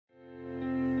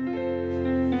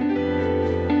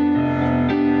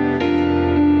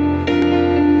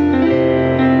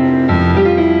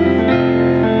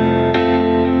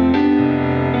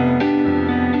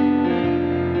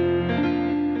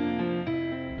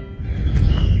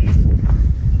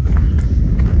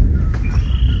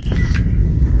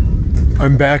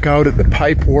I'm back out at the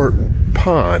Pipewort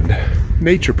Pond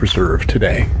Nature Preserve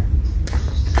today.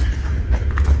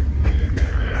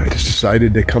 I just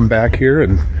decided to come back here,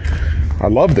 and I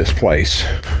love this place.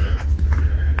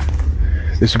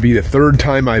 This would be the third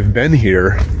time I've been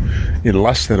here in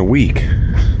less than a week.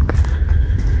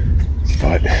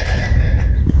 But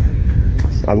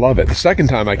I love it. The second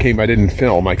time I came, I didn't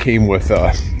film. I came with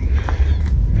a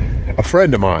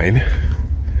friend of mine,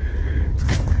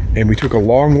 and we took a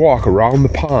long walk around the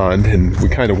pond, and we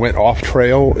kind of went off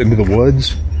trail into the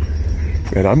woods.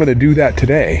 And I'm going to do that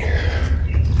today.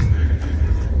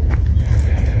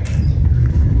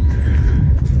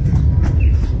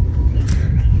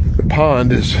 The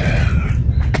pond is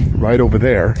right over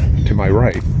there to my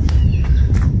right,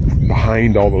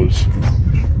 behind all those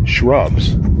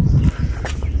shrubs.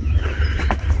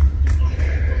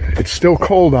 It's still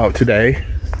cold out today.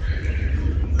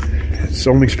 It's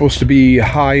only supposed to be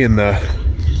high in the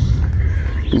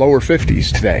lower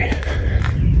 50s today.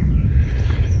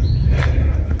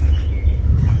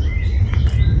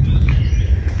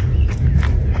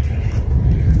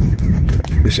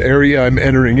 This area I'm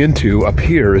entering into up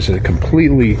here is a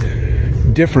completely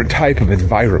different type of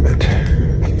environment.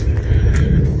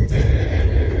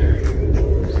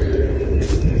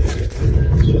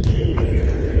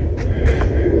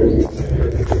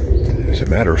 As a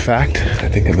matter of fact, I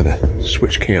think I'm going to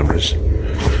switch cameras.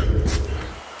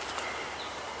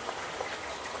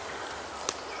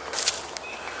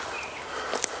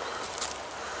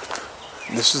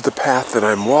 This is the path that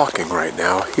I'm walking right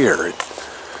now here. It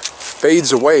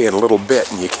fades away in a little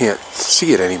bit and you can't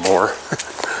see it anymore.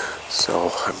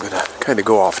 So I'm going to kind of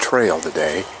go off trail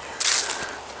today.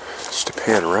 Just to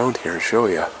pan around here and show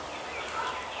you.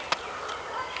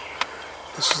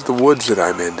 This is the woods that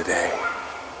I'm in today.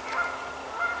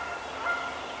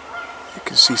 You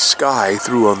can see sky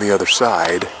through on the other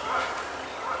side.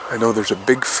 I know there's a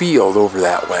big field over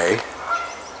that way.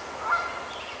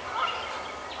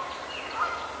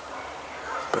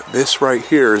 But this right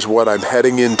here is what I'm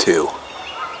heading into.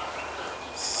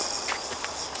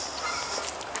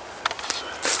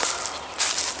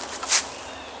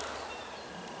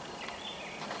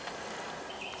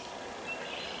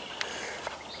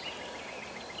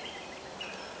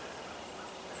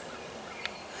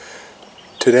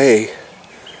 Today,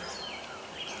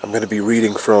 I'm going to be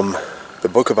reading from the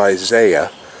book of Isaiah,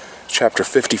 chapter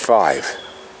 55.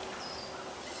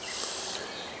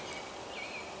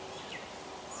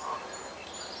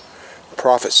 The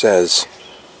prophet says,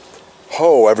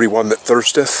 "Ho, everyone that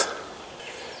thirsteth,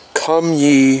 come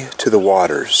ye to the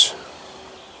waters.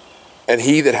 And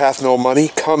he that hath no money,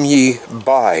 come ye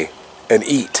buy and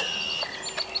eat.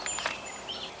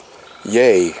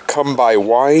 Yea, come buy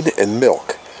wine and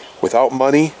milk, without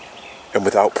money and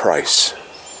without price.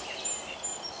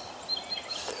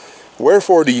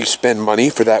 Wherefore do ye spend money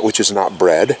for that which is not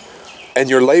bread, and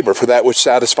your labor for that which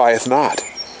satisfieth not?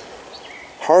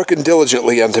 Hearken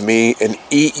diligently unto me, and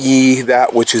eat ye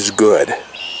that which is good,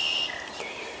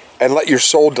 and let your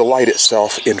soul delight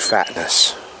itself in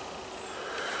fatness."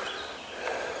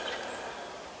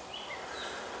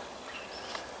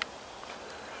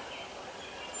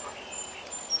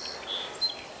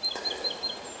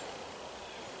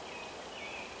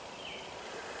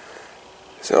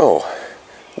 So,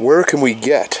 where can we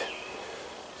get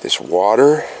this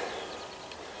water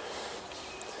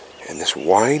and this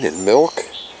wine and milk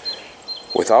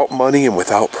without money and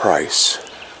without price?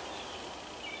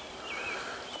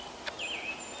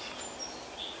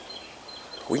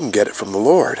 We can get it from the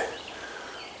Lord.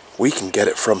 We can get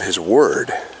it from His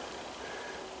Word.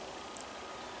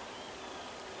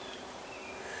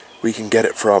 We can get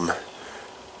it from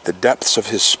the depths of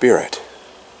His Spirit.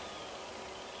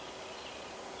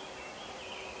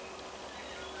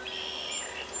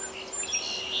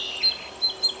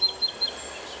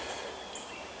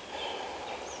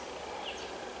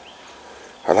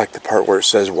 I like the part where it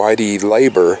says, "Why do ye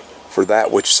labor for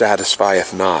that which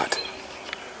satisfieth not?"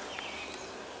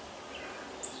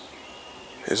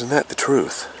 Isn't that the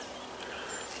truth?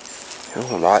 You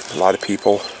know, a lot of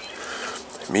people,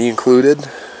 me included,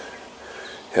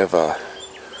 have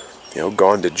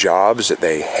gone to jobs that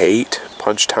they hate,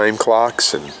 punch time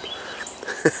clocks, and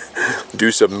do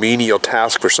some menial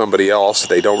task for somebody else that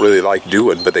they don't really like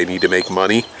doing, but they need to make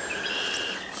money.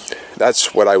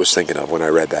 That's what I was thinking of when I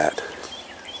read that.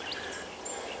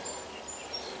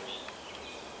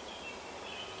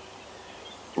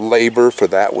 Labor for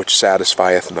that which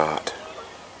satisfieth not.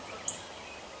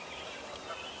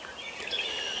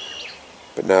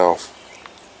 But now,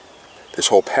 this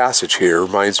whole passage here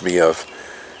reminds me of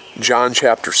John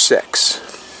chapter 6.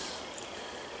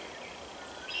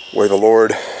 where the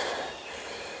Lord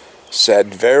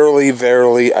said, "Verily,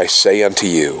 verily, I say unto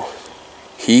you,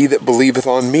 he that believeth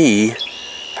on me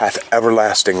hath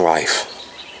everlasting life.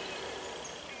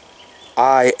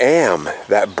 I am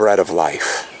that bread of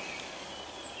life."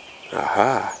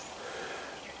 Aha.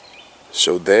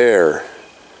 So there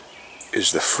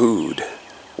is the food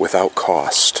without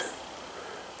cost,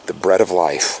 the bread of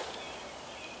life.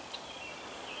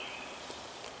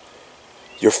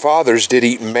 Your fathers did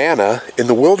eat manna in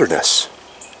the wilderness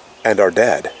and are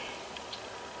dead.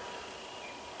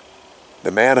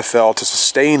 The manna fell to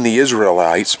sustain the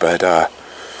Israelites, but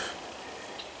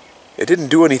it didn't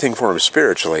do anything for them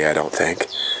spiritually, I don't think.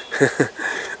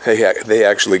 They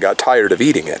actually got tired of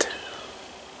eating it.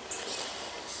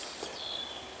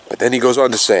 But then he goes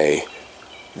on to say,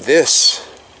 "This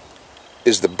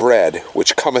is the bread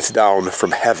which cometh down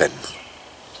from heaven,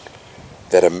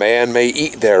 that a man may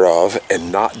eat thereof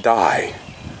and not die."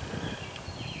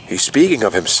 He's speaking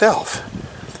of himself.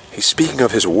 He's speaking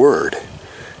of his word.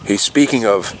 He's speaking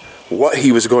of what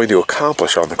he was going to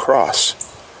accomplish on the cross.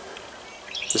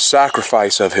 The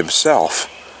sacrifice of himself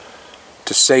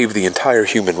to save the entire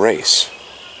human race.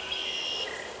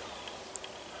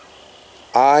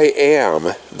 "I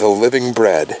am the living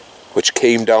bread which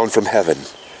came down from heaven.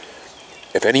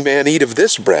 If any man eat of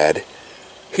this bread,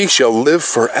 he shall live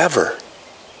forever."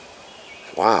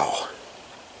 Wow.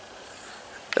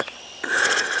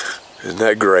 Isn't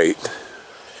that great?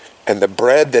 "And the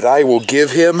bread that I will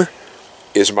give him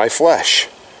is my flesh,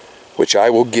 which I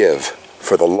will give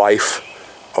for the life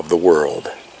of the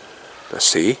world." Now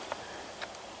see,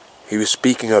 he was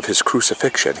speaking of his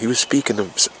crucifixion. He was speaking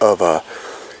of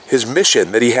his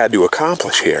mission that he had to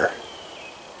accomplish here.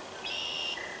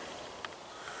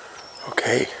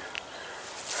 Okay,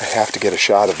 I have to get a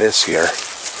shot of this here.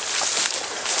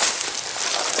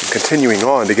 I'm continuing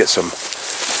on to get some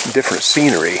different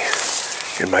scenery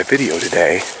in my video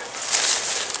today.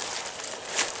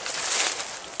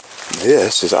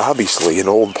 This is obviously an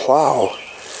old plow,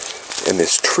 and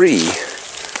this tree, if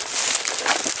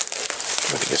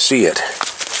you can see it,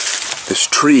 this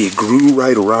tree grew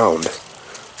right around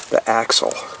the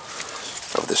axle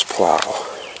of this plow.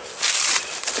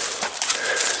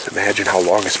 Imagine how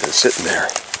long it's been sitting there.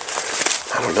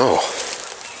 I don't know.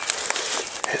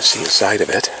 Can't see inside of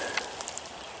it.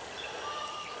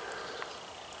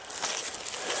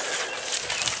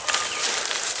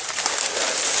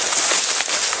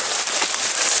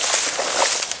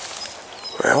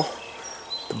 Well,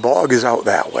 the bog is out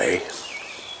that way.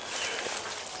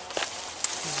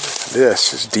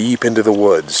 This is deep into the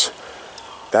woods.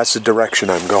 That's the direction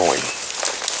I'm going.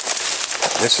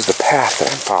 This is the path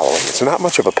that I'm following. It's not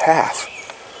much of a path.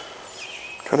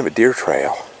 Kind of a deer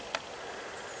trail.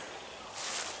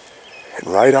 And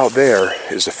right out there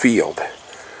is a field.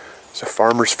 It's a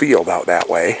farmer's field out that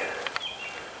way.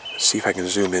 Let's see if I can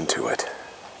zoom into it.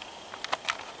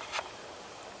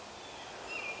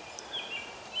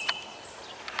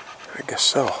 I guess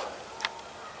so.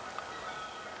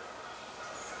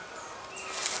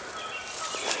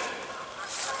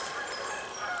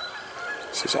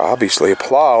 This is obviously a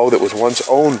plow that was once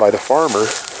owned by the farmer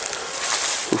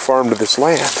who farmed this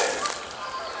land.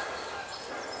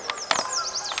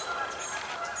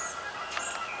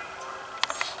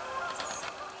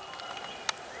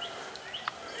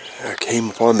 I came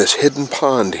upon this hidden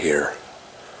pond here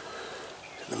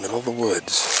in the middle of the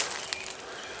woods.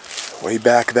 Way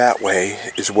back that way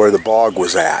is where the bog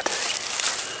was at.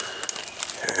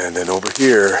 And then over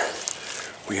here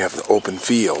we have the open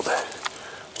field,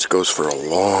 which goes for a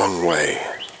long way.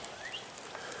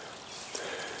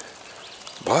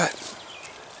 But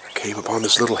I came upon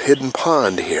this little hidden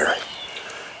pond here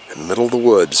in the middle of the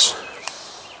woods.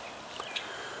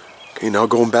 Okay, now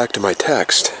going back to my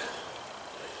text.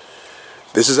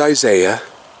 This is Isaiah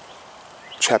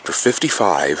chapter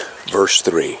 55, verse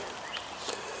 3.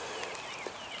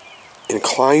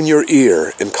 "Incline your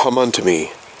ear and come unto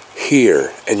me.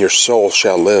 Hear, and your soul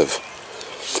shall live.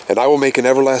 And I will make an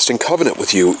everlasting covenant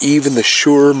with you, even the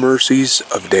sure mercies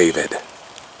of David."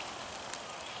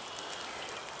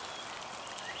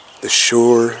 The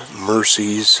sure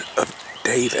mercies of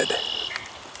David.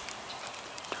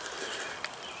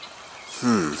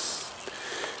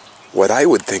 What I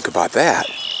would think about that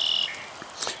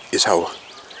is how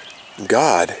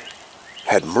God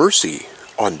had mercy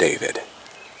on David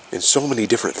in so many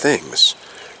different things.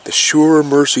 The sure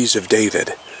mercies of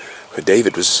David. But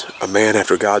David was a man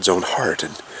after God's own heart,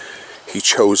 and he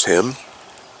chose him,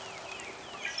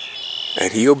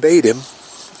 and he obeyed him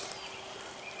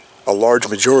a large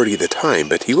majority of the time,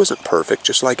 but he wasn't perfect,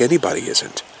 just like anybody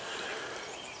isn't.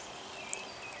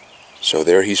 So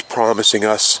there he's promising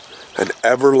us an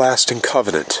everlasting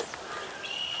covenant.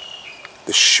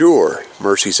 The sure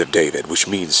mercies of David, which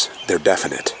means they're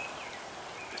definite.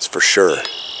 It's for sure.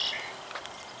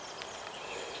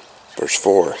 Verse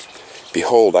 4,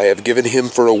 behold, I have given him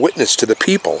for a witness to the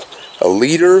people, a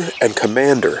leader and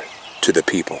commander to the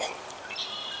people.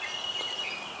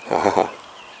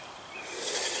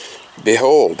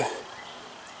 Behold,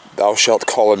 thou shalt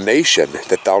call a nation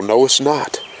that thou knowest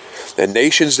not, and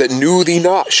nations that knew thee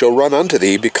not shall run unto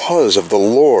thee because of the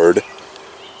Lord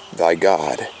thy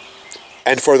God,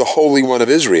 and for the Holy One of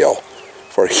Israel,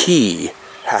 for he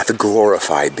hath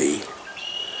glorified thee.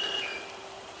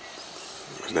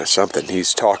 Isn't that something?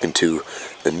 He's talking to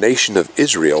the nation of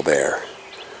Israel there.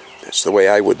 That's the way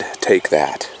I would take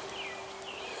that.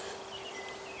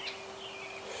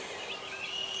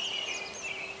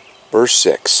 Verse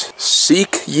 6,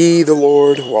 seek ye the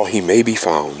Lord while he may be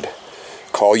found.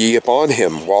 Call ye upon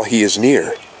him while he is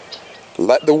near.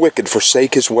 Let the wicked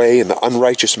forsake his way, and the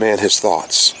unrighteous man his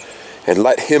thoughts. And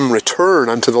let him return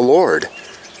unto the Lord,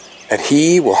 and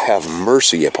he will have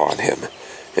mercy upon him,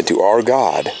 and to our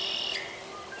God,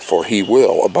 for he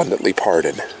will abundantly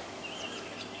pardon.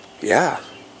 Yeah.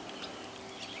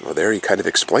 Well, there he kind of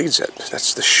explains it.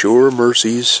 That's the sure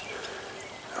mercies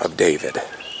of David.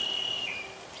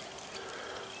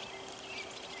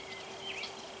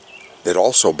 That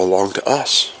also belong to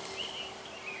us.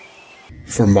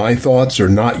 For my thoughts are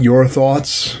not your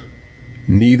thoughts,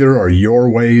 neither are your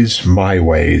ways my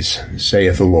ways,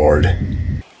 saith the Lord.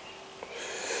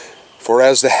 For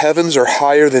as the heavens are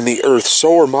higher than the earth,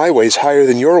 so are my ways higher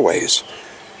than your ways,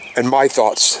 and my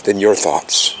thoughts than your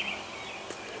thoughts.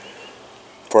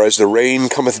 For as the rain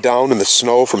cometh down and the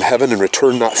snow from heaven, and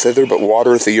return not thither, but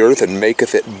watereth the earth, and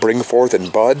maketh it bring forth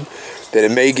and bud, that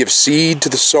it may give seed to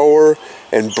the sower,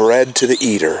 and bread to the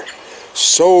eater,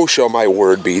 so shall my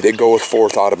word be that goeth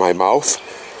forth out of my mouth.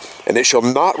 And it shall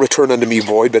not return unto me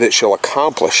void, but it shall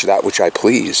accomplish that which I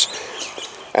please,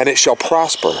 and it shall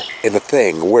prosper in the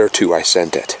thing whereto I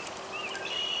sent it.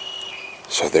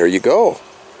 So there you go.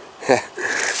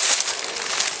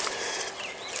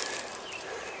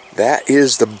 That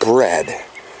is the bread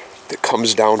that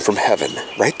comes down from heaven,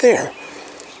 right there.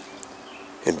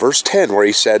 In verse 10, where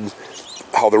he said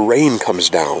how the rain comes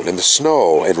down and the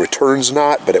snow, and returns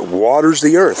not, but it waters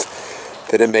the earth,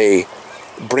 that it may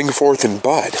bring forth and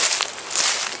bud.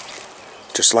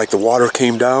 Just like the water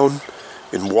came down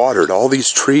and watered all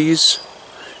these trees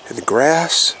and the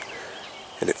grass,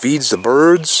 and it feeds the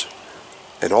birds,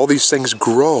 and all these things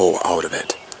grow out of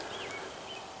it.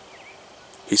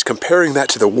 He's comparing that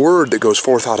to the word that goes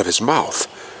forth out of his mouth,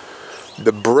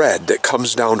 the bread that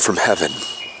comes down from heaven,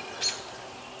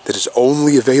 that is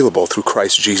only available through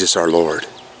Christ Jesus our Lord.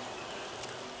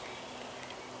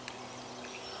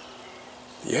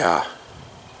 Yeah.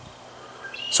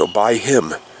 So by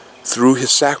him, through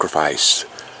his sacrifice,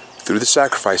 through the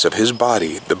sacrifice of his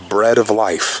body, the bread of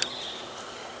life,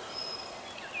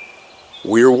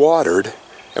 we're watered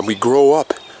and we grow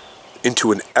up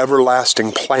into an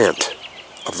everlasting plant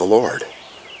of the Lord.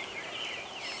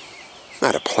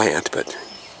 Not a plant, but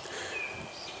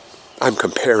I'm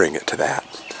comparing it to that.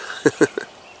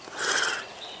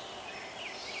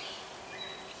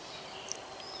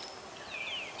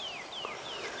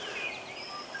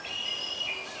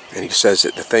 And he says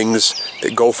that the things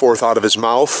that go forth out of his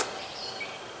mouth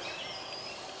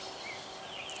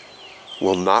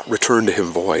will not return to him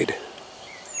void,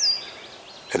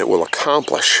 and it will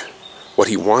accomplish what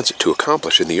he wants it to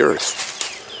accomplish in the earth.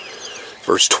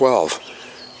 Verse 12,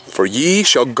 for ye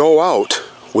shall go out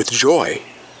with joy,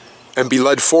 and be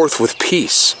led forth with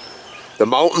peace. The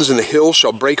mountains and the hills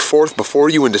shall break forth before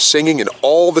you into singing, and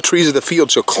all the trees of the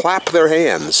field shall clap their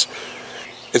hands.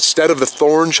 Instead of the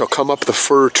thorn shall come up the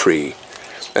fir tree,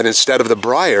 and instead of the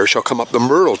briar shall come up the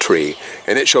myrtle tree,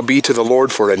 and it shall be to the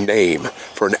Lord for a name,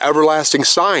 for an everlasting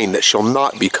sign that shall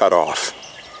not be cut off.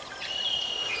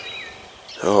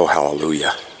 Oh,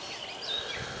 hallelujah.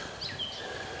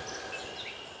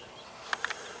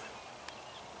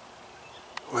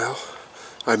 Well,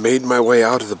 I made my way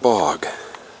out of the bog,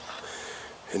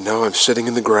 and now I'm sitting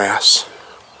in the grass,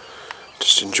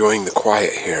 just enjoying the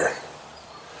quiet here.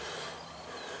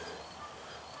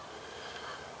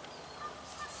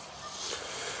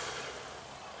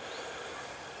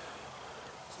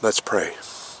 Let's pray.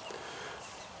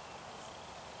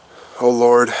 Oh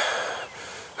Lord,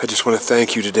 I just want to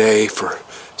thank you today for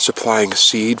supplying a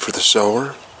seed for the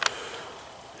sower,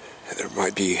 and there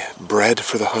might be bread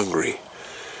for the hungry.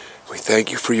 We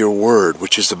thank you for your word,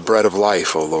 which is the bread of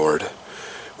life, O Lord.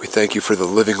 We thank you for the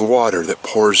living water that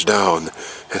pours down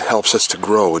and helps us to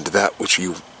grow into that which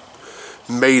you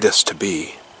made us to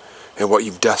be and what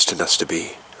you've destined us to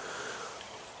be.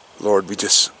 Lord, we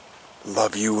just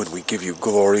love you and we give you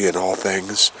glory in all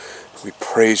things. We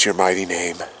praise your mighty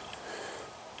name.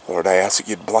 Lord, I ask that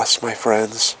you'd bless my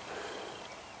friends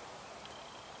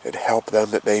and help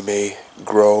them that they may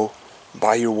grow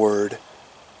by your word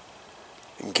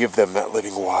and give them that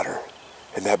living water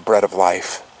and that bread of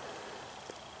life.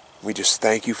 We just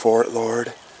thank you for it,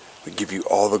 Lord. We give you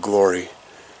all the glory.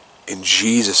 In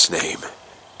Jesus' name,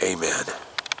 amen.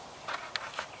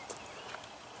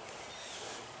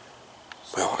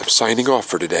 Well, I'm signing off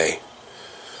for today.